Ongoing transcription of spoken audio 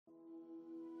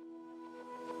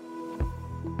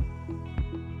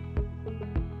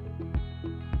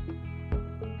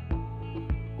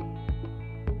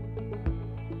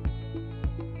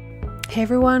Hey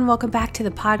everyone, welcome back to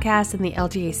the podcast and the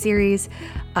LGA series.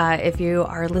 If you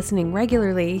are listening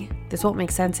regularly, this won't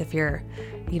make sense if you're,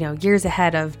 years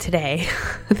ahead of today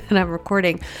that I'm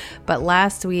recording. But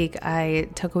last week I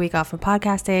took a week off from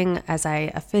podcasting as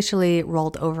I officially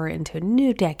rolled over into a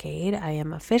new decade. I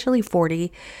am officially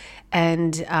 40,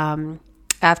 and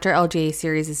after LGA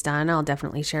series is done, I'll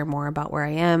definitely share more about where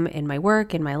I am in my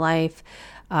work, in my life.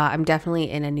 I'm definitely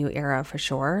in a new era for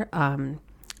sure. And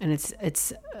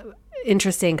it's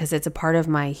interesting because it's a part of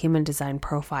my human design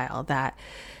profile that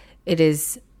it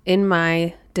is in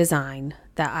my design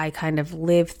that I kind of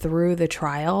live through the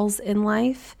trials in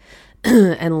life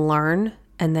and learn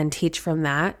and then teach from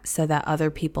that so that other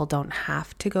people don't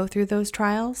have to go through those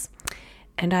trials.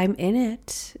 And I'm in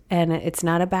it, and it's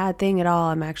not a bad thing at all.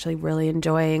 I'm actually really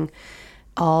enjoying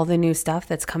all the new stuff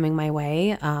that's coming my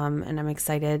way, and I'm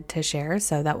excited to share.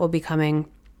 So that will be coming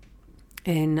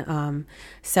in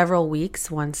several weeks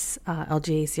once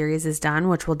LGA series is done,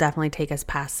 which will definitely take us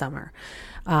past summer.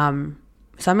 So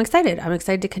I'm excited. I'm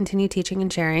excited to continue teaching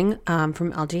and sharing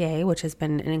from LGA, which has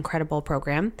been an incredible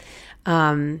program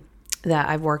that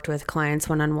I've worked with clients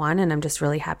one-on-one, and I'm just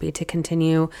really happy to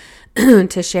continue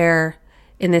to share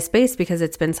in this space because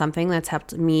it's been something that's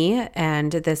helped me,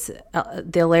 and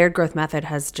the layered growth method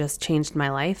has just changed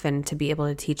my life, and to be able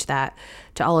to teach that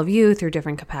to all of you through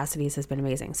different capacities has been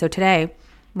amazing. So today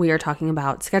we are talking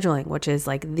about scheduling, which is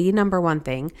like the number one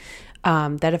thing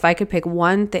that if I could pick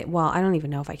one thing, well, I don't even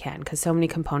know if I can because so many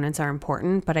components are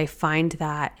important, but I find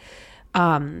that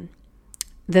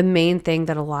the main thing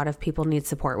that a lot of people need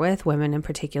support with, women in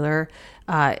particular,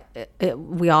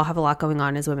 we all have a lot going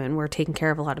on as women. We're taking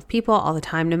care of a lot of people all the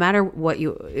time, no matter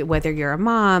whether you're a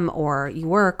mom or you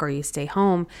work or you stay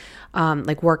home,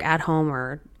 like work at home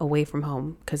or away from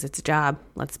home because it's a job,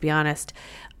 let's be honest.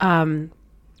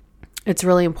 It's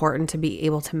really important to be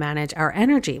able to manage our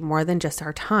energy more than just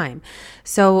our time.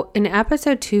 So in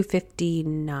episode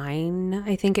 259,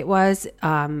 I think it was,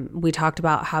 we talked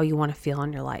about how you want to feel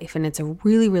in your life. And it's a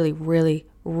really, really, really,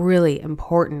 really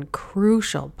important,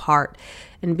 crucial part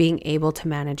in being able to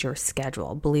manage your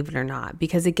schedule, believe it or not.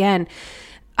 Because again,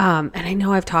 and I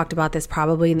know I've talked about this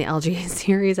probably in the LGA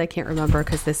series. I can't remember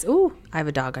because I have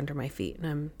a dog under my feet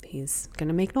and he's going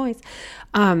to make noise.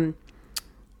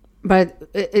 But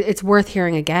it's worth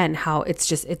hearing again how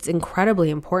it's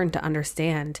incredibly important to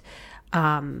understand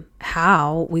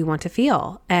how we want to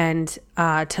feel, and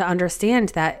to understand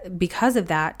that because of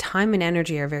that, time and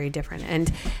energy are very different,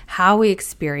 and how we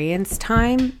experience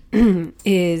time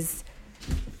is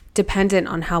dependent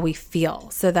on how we feel.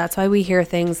 So that's why we hear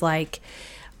things like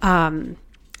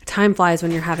time flies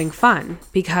when you're having fun,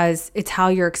 because it's how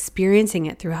you're experiencing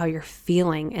it through how you're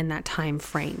feeling in that time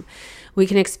frame. We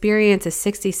can experience a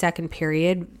 60-second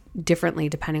period differently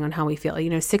depending on how we feel.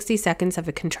 60 seconds of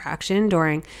a contraction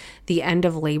during the end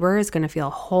of labor is going to feel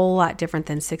a whole lot different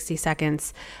than 60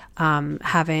 seconds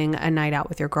having a night out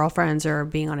with your girlfriends or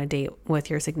being on a date with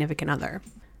your significant other.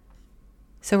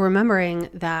 So remembering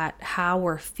that how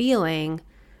we're feeling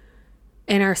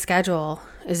in our schedule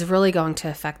is really going to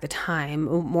affect the time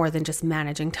more than just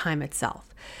managing time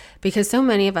itself. Because so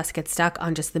many of us get stuck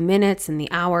on just the minutes and the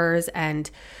hours,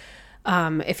 and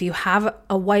if you have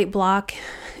a white block,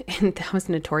 and I was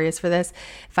notorious for this,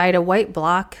 if I had a white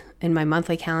block in my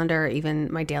monthly calendar, or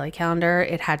even my daily calendar,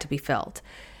 it had to be filled.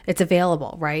 It's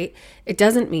available, right? It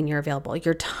doesn't mean you're available.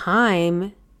 Your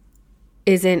time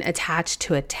isn't attached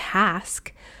to a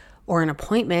task or an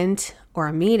appointment or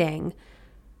a meeting,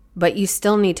 but you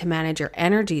still need to manage your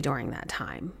energy during that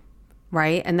time,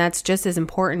 right? And that's just as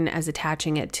important as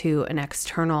attaching it to an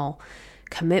external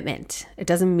commitment. It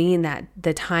doesn't mean that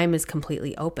the time is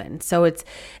completely open. So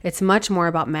it's much more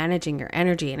about managing your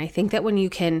energy. And I think that when you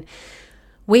can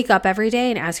wake up every day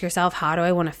and ask yourself, how do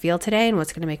I want to feel today and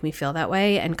what's going to make me feel that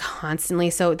way? And constantly,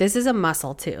 so this is a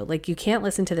muscle too. Like, you can't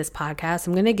listen to this podcast.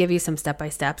 I'm going to give you some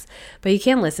step-by-steps, but you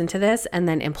can't listen to this and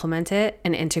then implement it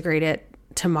and integrate it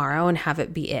tomorrow and have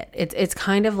it be it. It's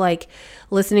kind of like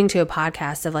listening to a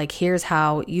podcast of like, here's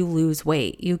how you lose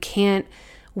weight. You can't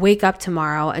wake up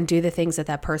tomorrow and do the things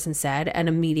that person said and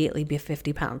immediately be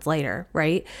 50 pounds lighter,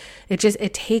 right?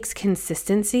 It takes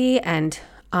consistency and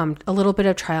a little bit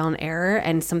of trial and error.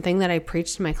 And something that I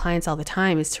preach to my clients all the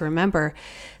time is to remember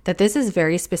that this is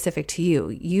very specific to you.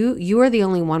 You are the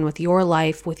only one with your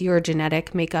life, with your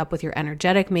genetic makeup, with your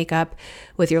energetic makeup,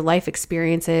 with your life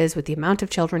experiences, with the amount of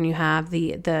children you have,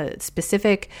 the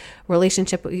specific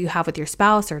relationship you have with your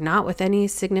spouse or not with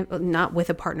not with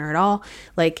a partner at all.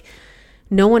 Like,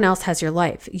 no one else has your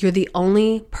life. You're the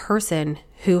only person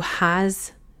who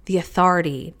has the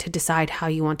authority to decide how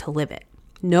you want to live it.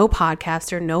 No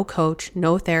podcaster, no coach,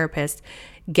 no therapist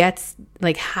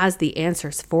has the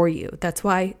answers for you. That's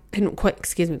why, and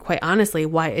quite honestly,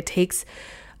 why it takes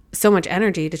so much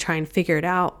energy to try and figure it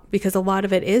out, because a lot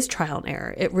of it is trial and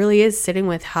error. It really is sitting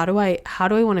with how do I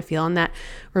want to feel, and that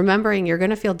remembering you're going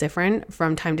to feel different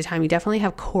from time to time. You definitely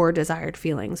have core desired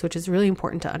feelings, which is really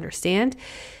important to understand,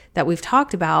 that we've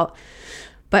talked about.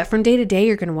 But from day to day,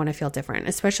 you're going to want to feel different.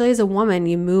 Especially as a woman,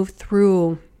 you move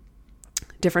through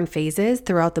different phases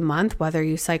throughout the month, whether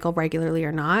you cycle regularly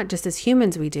or not. Just as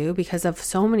humans, we do, because of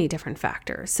so many different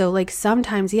factors. So like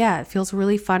sometimes, it feels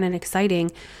really fun and exciting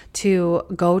to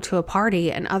go to a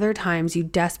party, and other times you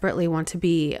desperately want to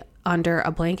be under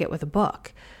a blanket with a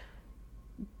book.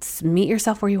 Meet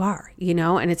yourself where you are,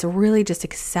 and it's really just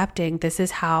accepting this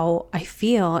is how I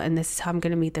feel and this is how I'm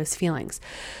going to meet those feelings.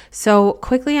 So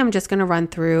quickly, I'm just going to run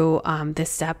through the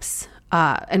steps.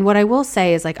 And what I will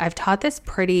say is, like, I've taught this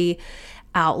pretty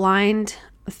outlined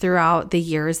throughout the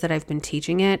years that I've been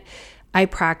teaching it. I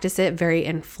practice it very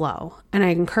in flow, and I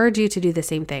encourage you to do the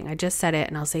same thing. I just said it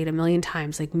and I'll say it a million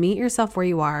times, like, meet yourself where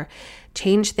you are,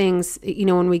 change things.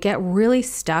 When we get really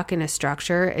stuck in a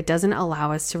structure, it doesn't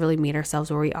allow us to really meet ourselves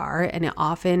where we are, and it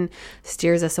often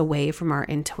steers us away from our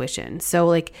intuition. So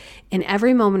like in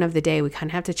every moment of the day, we kind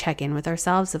of have to check in with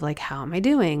ourselves of like, how am I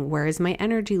doing? Where is my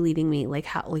energy leading me?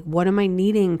 What am I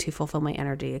needing to fulfill my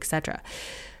energy, etc.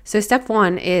 So step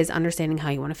one is understanding how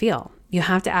you want to feel. You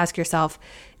have to ask yourself,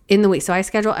 in the week. So I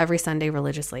schedule every Sunday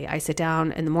religiously. I sit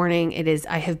down in the morning.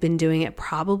 I have been doing it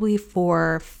probably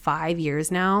for 5 years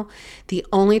now. The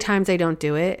only times I don't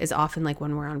do it is often like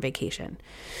when we're on vacation,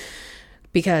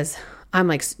 because I'm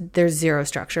like, there's zero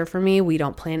structure for me. We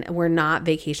don't plan. We're not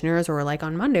vacationers, or we're like,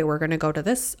 on Monday, we're going to go to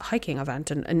this hiking event,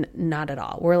 and not at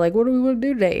all. We're like, what do we want to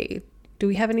do today? Do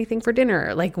we have anything for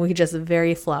dinner? Like, we just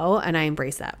very flow, and I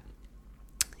embrace that.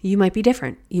 You might be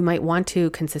different. You might want to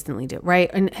consistently do it,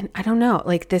 right? And I don't know,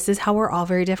 like, this is how we're all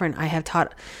very different. I have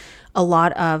taught a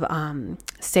lot of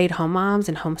stay-at-home moms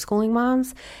and homeschooling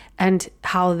moms, and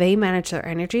how they manage their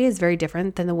energy is very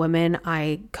different than the women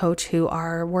I coach who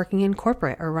are working in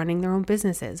corporate or running their own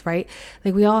businesses, right?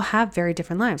 Like, we all have very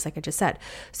different lives, like I just said.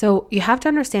 So you have to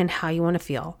understand how you want to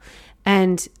feel.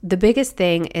 And the biggest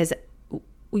thing is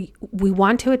we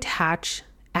want to attach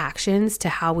actions to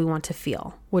how we want to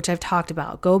feel, which I've talked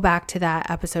about. Go back to that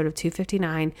episode of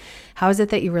 259. How is it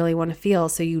that you really want to feel,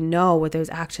 so you know what those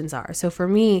actions are? So for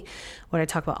me, what I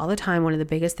talk about all the time, one of the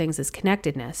biggest things is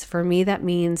connectedness. For me, that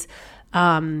means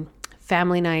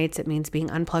family nights. It means being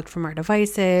unplugged from our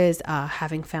devices,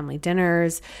 having family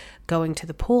dinners, going to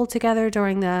the pool together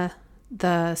during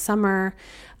the summer.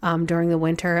 During the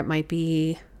winter, it might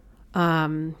be a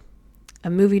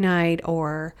movie night,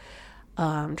 or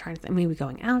trying to think, maybe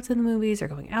going out to the movies or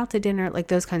going out to dinner, like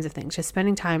those kinds of things. Just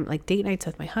spending time, like date nights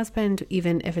with my husband,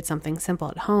 even if it's something simple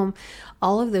at home.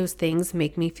 All of those things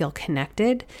make me feel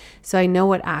connected. So I know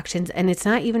what actions, and it's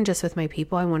not even just with my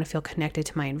people. I want to feel connected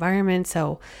to my environment.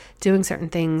 So doing certain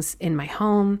things in my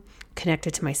home,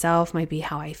 connected to myself, might be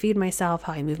how I feed myself,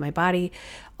 how I move my body.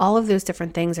 All of those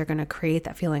different things are going to create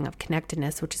that feeling of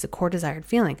connectedness, which is a core desired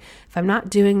feeling. If I'm not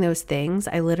doing those things,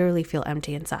 I literally feel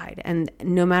empty inside. And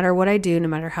no matter what I do, no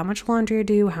matter how much laundry I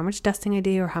do, how much dusting I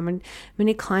do, or how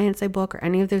many clients I book, or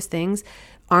any of those things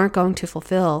aren't going to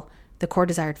fulfill the core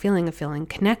desired feeling of feeling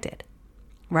connected,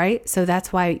 right? So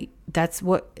that's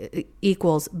what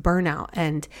equals burnout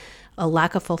and a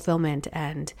lack of fulfillment.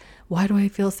 And why do I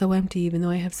feel so empty even though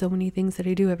I have so many things that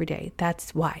I do every day?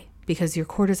 That's why, because your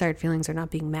core desired feelings are not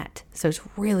being met. So it's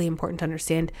really important to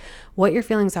understand what your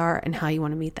feelings are and how you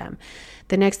want to meet them.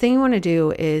 The next thing you want to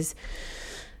do is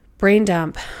brain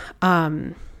dump.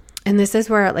 And this is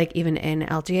where, like, even in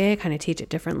LGA, I kind of teach it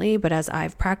differently, but as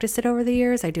I've practiced it over the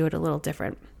years, I do it a little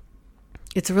different.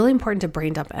 It's really important to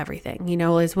brain dump everything.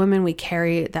 As women, we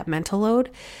carry that mental load,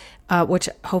 which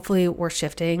hopefully we're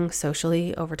shifting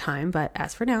socially over time. But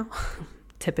as for now,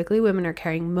 typically women are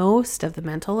carrying most of the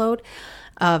mental load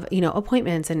of,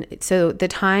 appointments. And so the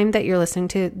time that you're listening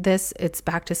to this, it's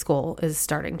back to school is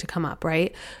starting to come up,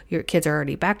 right? Your kids are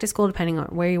already back to school, depending on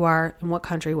where you are, in what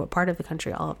country, what part of the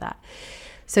country, all of that.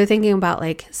 So thinking about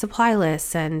like supply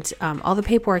lists and all the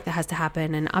paperwork that has to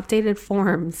happen and updated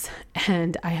forms.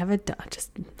 And I have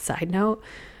just side note,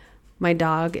 my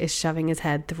dog is shoving his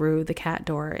head through the cat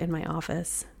door in my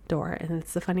office door. And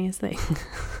it's the funniest thing.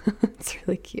 It's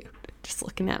really cute. Just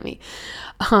looking at me.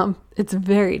 It's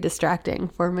very distracting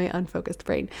for my unfocused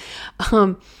brain.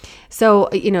 So,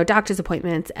 doctor's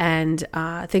appointments and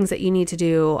things that you need to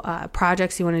do,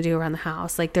 projects you want to do around the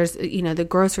house. Like there's, the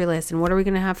grocery list and what are we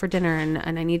going to have for dinner?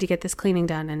 And I need to get this cleaning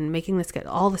done and making this good,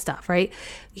 all the stuff, right?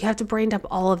 You have to brain dump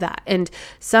all of that. And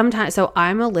sometimes, so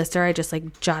I'm a lister. I just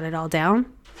like jot it all down.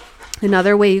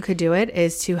 Another way you could do it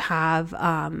is to have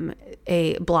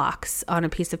a blocks on a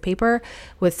piece of paper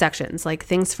with sections, like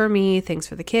things for me, things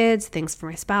for the kids, things for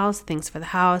my spouse, things for the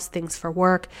house, things for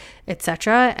work,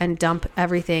 etc., and dump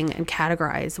everything and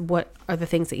categorize what are the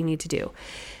things that you need to do.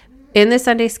 In the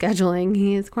Sunday scheduling,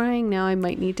 he is crying now. I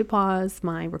might need to pause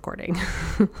my recording.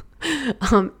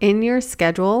 In your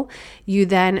schedule,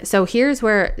 so here's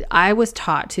where I was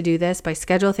taught to do this by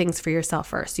schedule things for yourself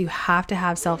first. You have to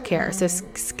have self-care. So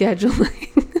scheduling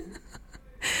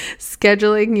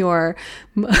your,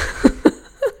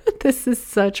 this is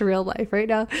such real life right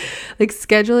now. Like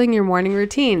scheduling your morning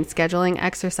routine, scheduling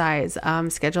exercise,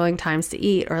 scheduling times to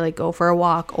eat, or like go for a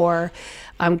walk, or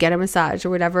get a massage, or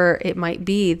whatever it might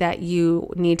be that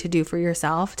you need to do for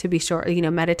yourself to be sure,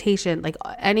 meditation, like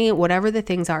whatever the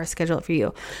things are, schedule it for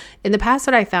you. In the past,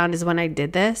 what I found is when I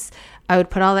did this, I would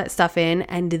put all that stuff in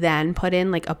and then put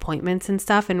in like appointments and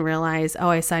stuff and realize, oh,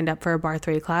 I signed up for a bar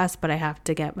 3 class, but I have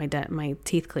to get my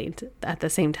teeth cleaned at the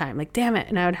same time. Like, damn it.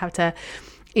 And I would have to,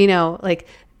 like,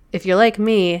 if you're like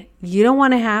me, you don't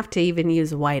want to have to even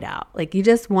use whiteout. Like, you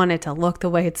just want it to look the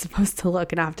way it's supposed to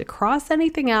look and not have to cross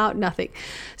anything out, nothing.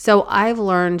 So I've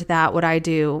learned that what I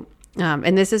do,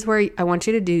 and this is where I want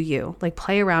you to do you, like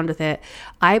play around with it.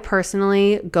 I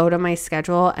personally go to my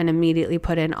schedule and immediately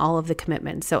put in all of the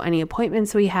commitments. So any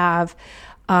appointments we have,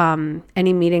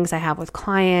 any meetings I have with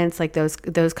clients, like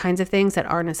those kinds of things that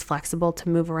aren't as flexible to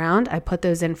move around, I put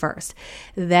those in first.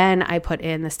 Then I put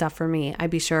in the stuff for me. I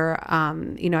be sure,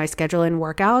 I schedule in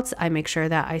workouts. I make sure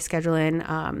that I schedule in,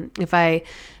 if I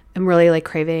am really like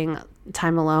craving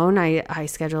time alone, I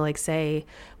schedule like, say,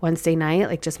 Wednesday night,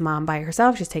 like just mom by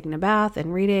herself, she's taking a bath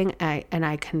and reading. And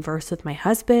I converse with my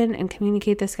husband and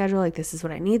communicate the schedule. Like, this is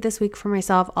what I need this week for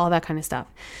myself, all that kind of stuff.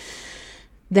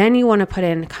 Then you want to put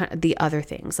in the other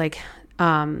things, like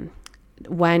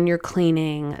when you're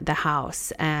cleaning the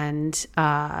house and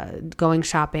going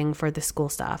shopping for the school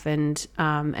stuff, and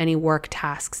any work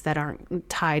tasks that aren't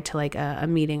tied to like a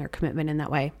meeting or commitment in that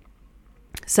way.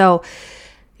 So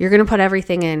you're going to put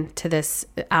everything into this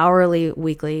hourly,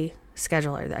 weekly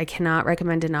scheduler. I cannot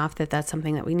recommend enough that that's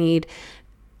something that we need.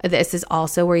 This is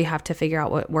also where you have to figure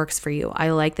out what works for you.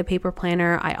 I like the paper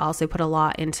planner. I also put a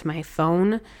lot into my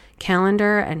phone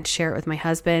calendar and share it with my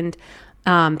husband.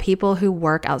 People who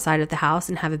work outside of the house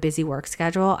and have a busy work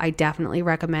schedule, I definitely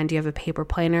recommend you have a paper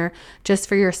planner just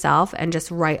for yourself and just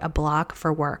write a block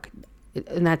for work.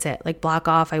 And that's it. Like, block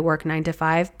off, I work 9 to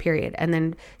 5, period. And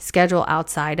then schedule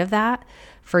outside of that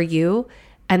for you.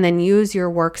 And then use your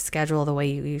work schedule the way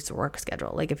you use the work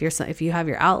schedule. Like, if you have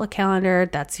your Outlook calendar,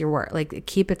 that's your work. Like,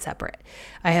 keep it separate.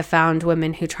 I have found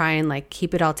women who try and like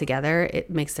keep it all together, it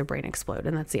makes their brain explode.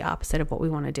 And that's the opposite of what we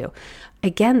want to do.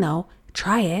 Again, though,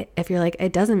 try it. If you're like,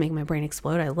 it doesn't make my brain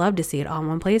explode, I love to see it all in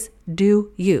one place.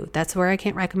 Do you? That's where I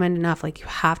can't recommend enough. Like, you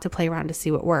have to play around to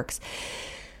see what works.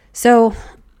 So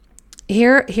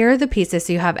here are the pieces.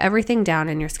 So you have everything down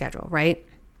in your schedule, right?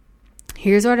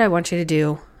 Here's what I want you to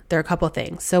do. There are a couple of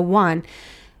things. So one,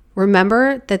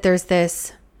 remember that there's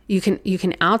this, you can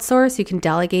outsource, you can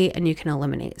delegate, and you can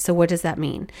eliminate. So what does that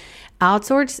mean?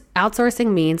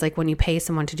 Outsourcing means like when you pay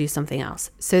someone to do something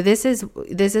else. So this is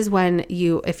when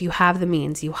if you have the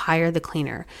means, you hire the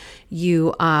cleaner,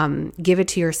 you give it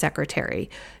to your secretary,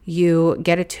 you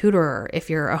get a tutor if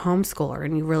you're a homeschooler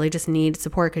and you really just need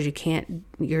support because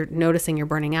you're noticing you're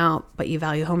burning out, but you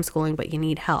value homeschooling, but you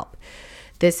need help.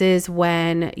 This is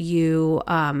when you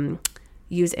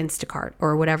use Instacart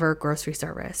or whatever grocery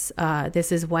service.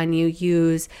 This is when you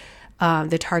use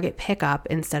the Target pickup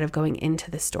instead of going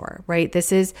into the store, right?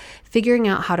 This is figuring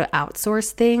out how to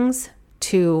outsource things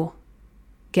to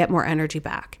get more energy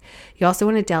back. You also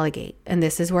want to delegate. And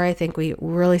this is where I think we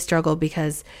really struggle,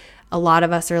 because a lot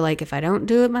of us are like, if I don't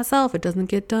do it myself, it doesn't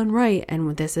get done right.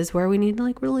 And this is where we need to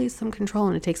like release some control.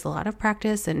 And it takes a lot of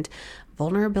practice and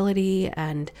vulnerability,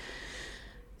 and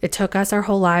it took us our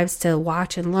whole lives to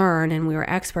watch and learn, and we were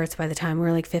experts by the time we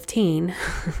were like 15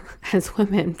 as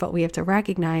women. But we have to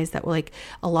recognize that like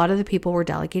a lot of the people we're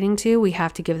delegating to, we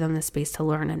have to give them the space to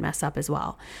learn and mess up as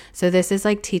well. So this is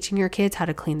like teaching your kids how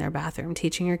to clean their bathroom,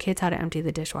 teaching your kids how to empty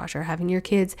the dishwasher, having your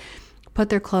kids put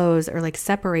their clothes or like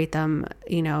separate them,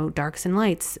 darks and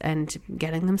lights, and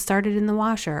getting them started in the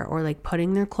washer, or like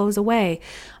putting their clothes away.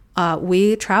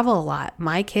 We travel a lot.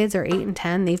 My kids are 8 and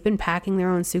 10. They've been packing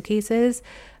their own suitcases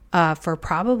for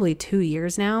probably 2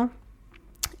 years now.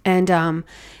 And,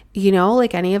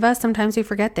 like any of us, sometimes we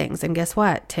forget things. And guess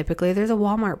what? Typically there's a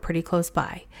Walmart pretty close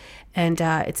by. And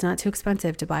it's not too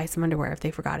expensive to buy some underwear if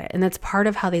they forgot it. And that's part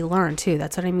of how they learn too.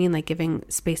 That's what I mean, like giving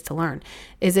space to learn.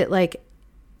 Is it like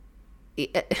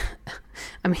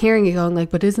I'm hearing you going like,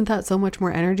 but isn't that so much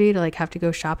more energy to like have to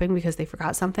go shopping because they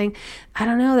forgot something? I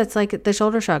don't know. That's like the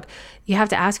shoulder shrug. You have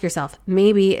to ask yourself,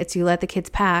 maybe it's you let the kids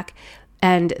pack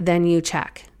and then you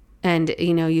check. And,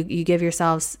 you give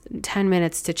yourselves 10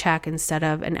 minutes to check instead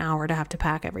of an hour to have to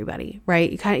pack everybody,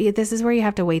 right? This is where you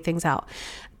have to weigh things out.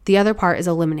 The other part is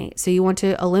eliminate. So you want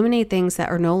to eliminate things that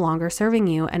are no longer serving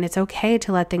you, and it's okay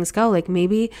to let things go. Like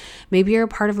maybe you're a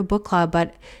part of a book club,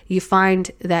 but you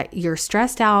find that you're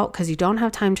stressed out because you don't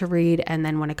have time to read. And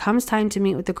then when it comes time to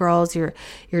meet with the girls, you're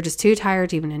just too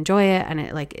tired to even enjoy it. And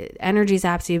it energy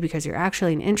zaps you because you're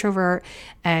actually an introvert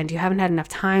and you haven't had enough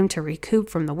time to recoup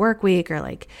from the work week or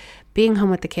like being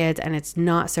home with the kids, and it's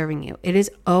not serving you. It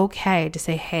is okay to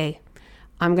say, hey,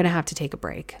 I'm going to have to take a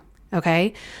break.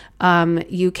 Okay.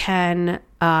 You can,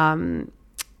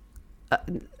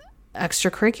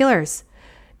 extracurriculars.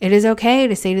 It is okay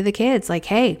to say to the kids like,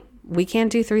 hey, we can't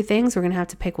do 3 things. We're going to have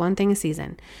to pick one thing a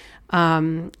season.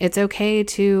 It's okay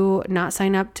to not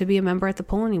sign up to be a member at the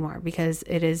pool anymore because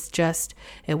it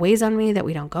weighs on me that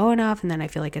we don't go enough. And then I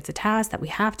feel like it's a task that we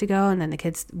have to go. And then the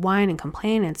kids whine and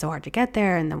complain and it's so hard to get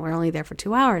there. And then we're only there for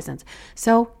 2 hours. And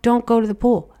so don't go to the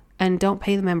pool. And don't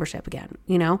pay the membership again,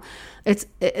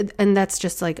 and that's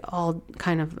just like all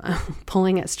kind of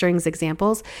pulling at strings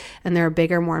examples. And there are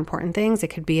bigger, more important things. It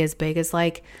could be as big as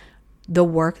like the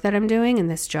work that I'm doing in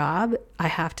this job. I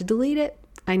have to delete it.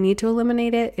 I need to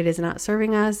eliminate it. It is not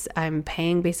serving us. I'm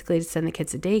paying basically to send the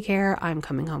kids to daycare. I'm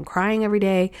coming home crying every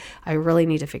day. I really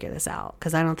need to figure this out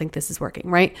because I don't think this is working,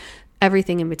 right?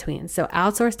 Everything in between. So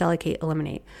outsource, delegate,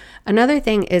 eliminate. Another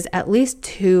thing is at least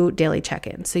 2 daily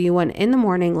check-ins. So you want in the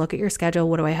morning, look at your schedule.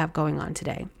 What do I have going on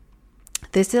today?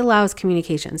 This allows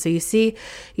communication. So you see,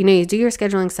 you do your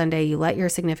scheduling Sunday, you let your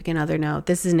significant other know.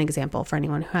 This is an example for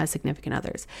anyone who has significant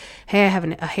others. Hey, I have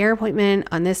a hair appointment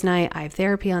on this night. I have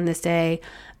therapy on this day.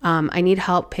 I need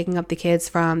help picking up the kids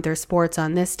from their sports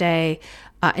on this day.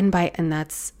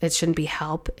 It shouldn't be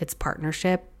help. It's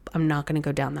partnership. I'm not going to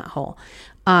go down that hole.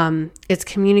 It's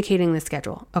communicating the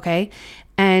schedule. Okay.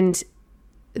 And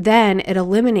then it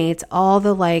eliminates all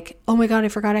the like, oh my God, I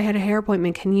forgot I had a hair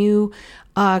appointment. Can you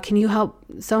help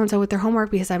so-and-so with their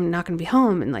homework because I'm not going to be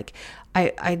home? And like,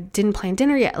 I didn't plan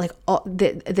dinner yet. Like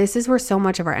this is where so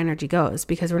much of our energy goes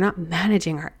because we're not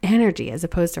managing our energy as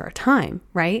opposed to our time,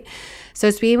 right? So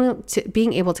it's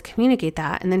being able to communicate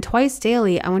that. And then twice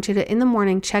daily, I want you to, in the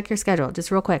morning, check your schedule.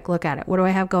 Just real quick, look at it. What do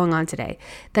I have going on today?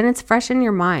 Then it's fresh in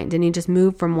your mind and you just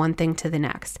move from one thing to the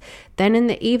next. Then in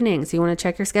the evenings, you want to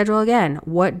check your schedule again.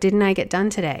 What didn't I get done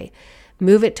today?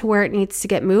 Move it to where it needs to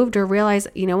get moved or realize,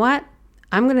 you know what?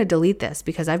 I'm going to delete this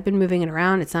because I've been moving it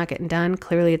around. It's not getting done.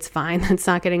 Clearly it's fine. It's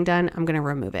not getting done. I'm going to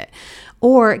remove it.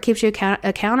 Or it keeps you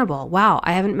accountable. Wow,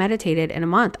 I haven't meditated in a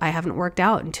month. I haven't worked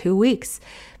out in 2 weeks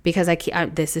because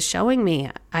this is showing me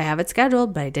I have it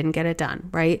scheduled, but I didn't get it done,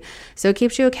 right? So it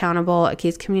keeps you accountable. It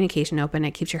keeps communication open.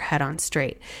 It keeps your head on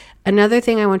straight. Another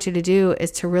thing I want you to do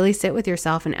is to really sit with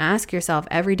yourself and ask yourself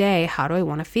every day, how do I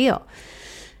want to feel?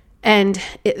 And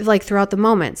like throughout the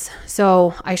moments.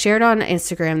 So I shared on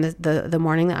Instagram the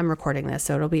morning that I'm recording this,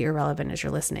 so it'll be irrelevant as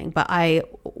you're listening. But I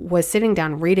was sitting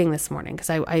down reading this morning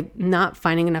because I'm not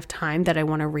finding enough time that I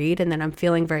want to read. And then I'm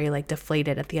feeling very like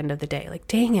deflated at the end of the day. Like,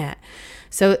 dang it.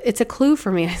 So it's a clue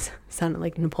for me. I sounded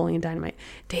like Napoleon Dynamite.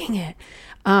 Dang it.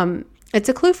 It's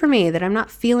a clue for me that I'm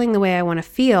not feeling the way I want to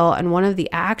feel. And one of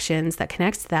the actions that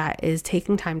connects to that is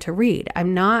taking time to read.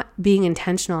 I'm not being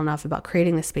intentional enough about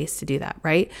creating the space to do that,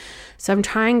 right? So I'm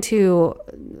trying to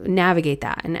navigate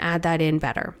that and add that in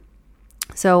better.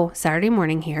 So Saturday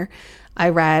morning here, I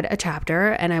read a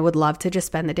chapter and I would love to just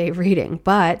spend the day reading,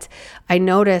 but I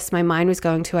noticed my mind was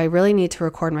going to, I really need to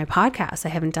record my podcast. I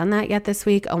haven't done that yet this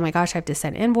week. Oh my gosh, I have to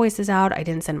send invoices out. I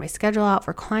didn't send my schedule out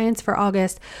for clients for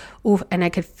August. Oof, and I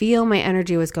could feel my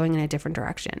energy was going in a different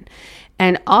direction.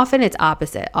 And often it's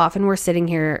opposite. Often we're sitting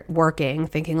here working,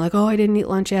 thinking like, oh, I didn't eat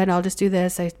lunch yet. I'll just do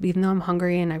this. Even though I'm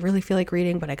hungry and I really feel like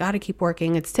reading, but I got to keep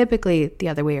working. It's typically the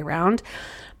other way around.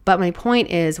 But my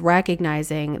point is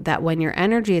recognizing that when your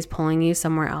energy is pulling you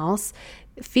somewhere else,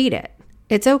 feed it.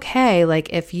 It's okay.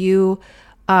 Like if you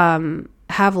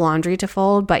have laundry to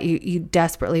fold, but you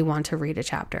desperately want to read a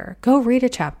chapter, go read a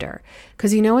chapter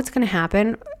because you know what's going to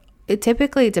happen. It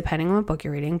typically, depending on what book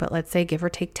you're reading, but let's say give or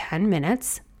take 10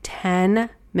 minutes, not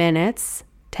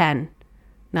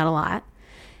a lot.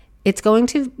 It's going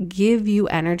to give you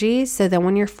energy. So then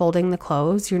when you're folding the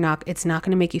clothes, it's not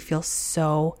going to make you feel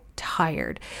so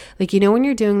tired. Like, when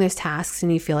you're doing those tasks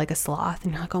and you feel like a sloth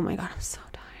and you're like, oh my God, I'm so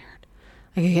tired.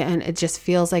 And it just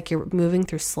feels like you're moving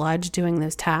through sludge doing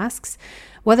those tasks,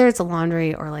 whether it's a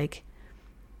laundry or like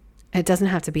It doesn't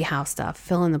have to be house stuff.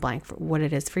 Fill in the blank for what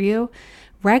it is for you.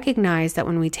 Recognize that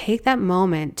when we take that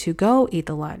moment to go eat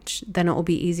the lunch, then it will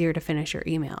be easier to finish your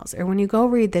emails. Or when you go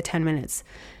read the 10 minutes,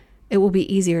 it will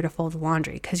be easier to fold the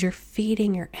laundry because you're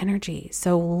feeding your energy.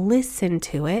 So listen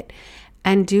to it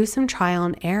and do some trial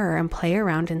and error and play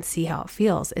around and see how it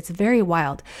feels. It's very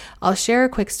wild. I'll share a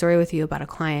quick story with you about a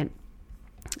client,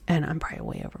 and I'm probably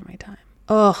way over my time.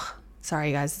 Oh,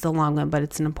 sorry guys, it's a long one, but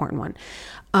it's an important one.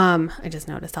 I just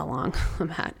noticed how long I'm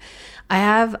at. I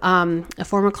have a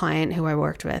former client who I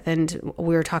worked with, and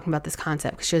we were talking about this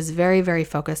concept because she was very, very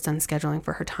focused on scheduling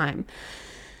for her time.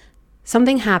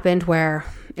 Something happened where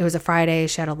it was a Friday.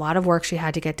 She had a lot of work she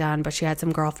had to get done, but she had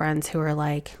some girlfriends who were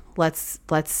like, let's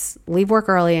leave work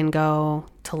early and go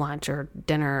to lunch or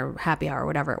dinner, happy hour,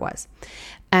 whatever it was.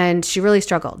 And she really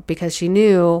struggled because she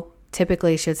knew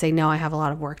typically she would say, no, I have a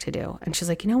lot of work to do. And she's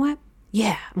like, you know what?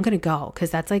 Yeah, I'm going to go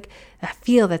because that's like, I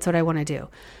feel that's what I want to do.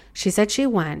 She said she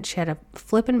went. She had a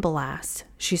flippin' blast.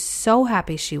 She's so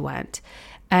happy she went.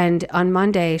 And on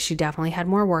Monday, she definitely had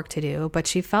more work to do, but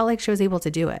she felt like she was able to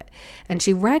do it. And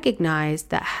she recognized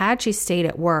that had she stayed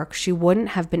at work, she wouldn't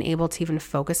have been able to even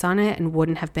focus on it and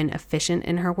wouldn't have been efficient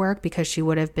in her work because she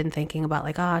would have been thinking about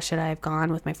like, should I have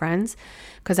gone with my friends?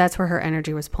 Because that's where her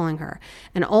energy was pulling her.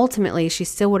 And ultimately, she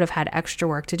still would have had extra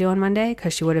work to do on Monday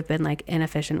because she would have been like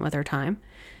inefficient with her time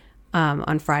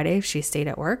on Friday if she stayed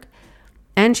at work.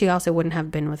 And she also wouldn't have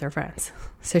been with her friends.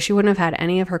 So she wouldn't have had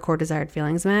any of her core desired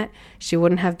feelings met. She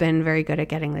wouldn't have been very good at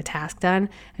getting the task done.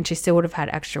 And she still would have had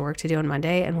extra work to do on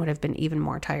Monday and would have been even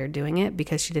more tired doing it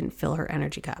because she didn't fill her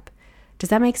energy cup. Does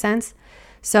that make sense?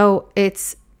 So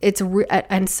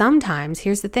and sometimes,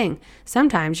 here's the thing,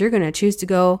 sometimes you're going to choose to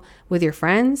go with your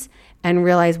friends and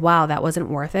realize, wow, that wasn't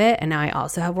worth it. And now I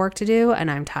also have work to do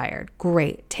and I'm tired.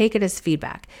 Great. Take it as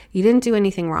feedback. You didn't do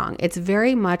anything wrong. It's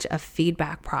very much a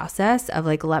feedback process of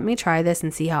like, let me try this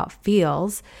and see how it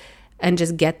feels and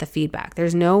just get the feedback.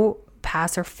 There's no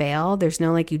pass or fail. There's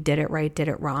no like you did it right, did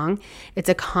it wrong. It's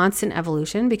a constant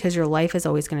evolution because your life is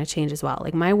always going to change as well.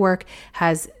 Like my work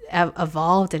has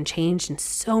evolved and changed in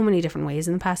so many different ways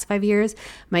in the past 5 years.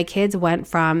 My kids went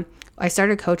from, I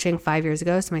started coaching 5 years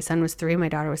ago. So my son was 3, my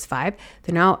daughter was 5.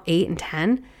 They're now 8 and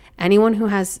 10. Anyone who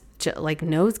has like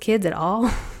knows kids at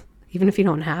all, even if you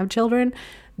don't have children,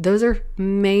 those are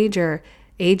major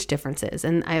age differences.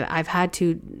 And I've had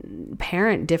to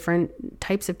parent different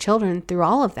types of children through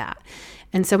all of that.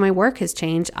 And so my work has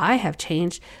changed. I have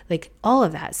changed, like all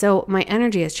of that. So my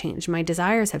energy has changed. My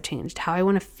desires have changed. How I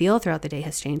want to feel throughout the day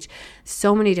has changed.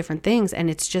 So many different things. And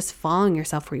it's just following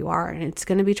yourself where you are. And it's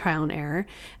going to be trial and error.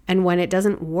 And when it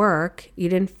doesn't work, you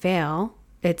didn't fail.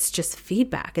 It's just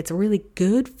feedback. It's really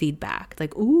good feedback.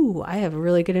 Like, ooh, I have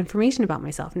really good information about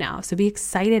myself now. So be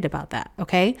excited about that.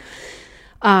 Okay.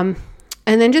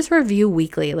 And then just review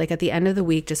weekly, like at the end of the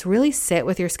week, just really sit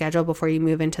with your schedule before you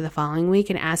move into the following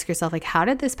week and ask yourself, like, how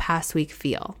did this past week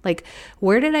feel? Like,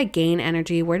 where did I gain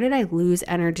energy? Where did I lose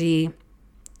energy?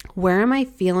 Where am I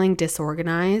feeling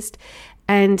disorganized?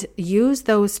 And use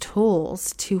those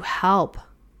tools to help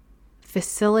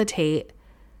facilitate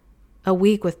a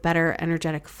week with better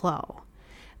energetic flow.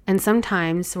 And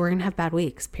sometimes we're going to have bad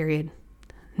weeks, period.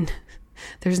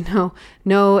 There's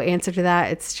no answer to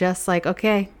that. It's just like,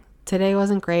 okay, today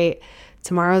wasn't great.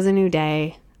 Tomorrow's a new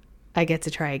day. I get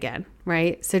to try again,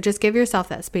 right? So just give yourself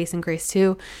that space and grace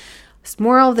too.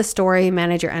 Moral of the story,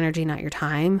 manage your energy, not your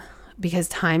time, because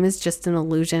time is just an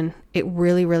illusion. It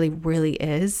really, really, really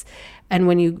is. And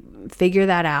when you figure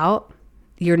that out,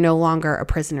 you're no longer a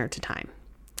prisoner to time.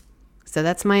 So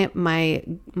that's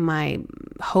my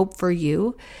hope for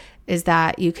you, is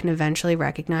that you can eventually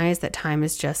recognize that time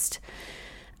is just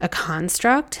a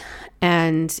construct.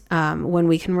 And when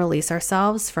we can release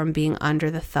ourselves from being under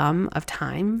the thumb of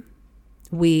time,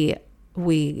 we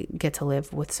get to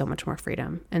live with so much more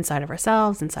freedom inside of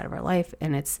ourselves, inside of our life.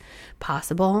 And it's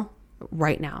possible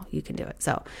right now. You can do it.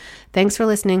 So thanks for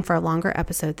listening for a longer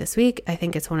episode this week. I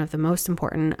think it's one of the most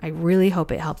important. I really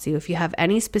hope it helps you. If you have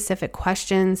any specific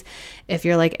questions, if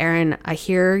you're like, Erin, I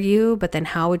hear you, but then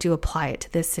how would you apply it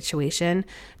to this situation?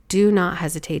 Do not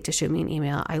hesitate to shoot me an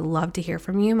email. I love to hear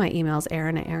from you. My email is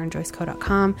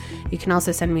erin@erinjoyceco.com. You can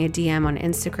also send me a DM on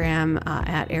Instagram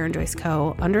at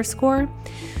 @erinjoyceco_.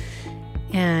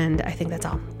 And I think that's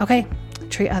all. Okay.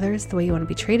 Treat others the way you want to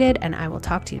be treated. And I will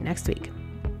talk to you next week.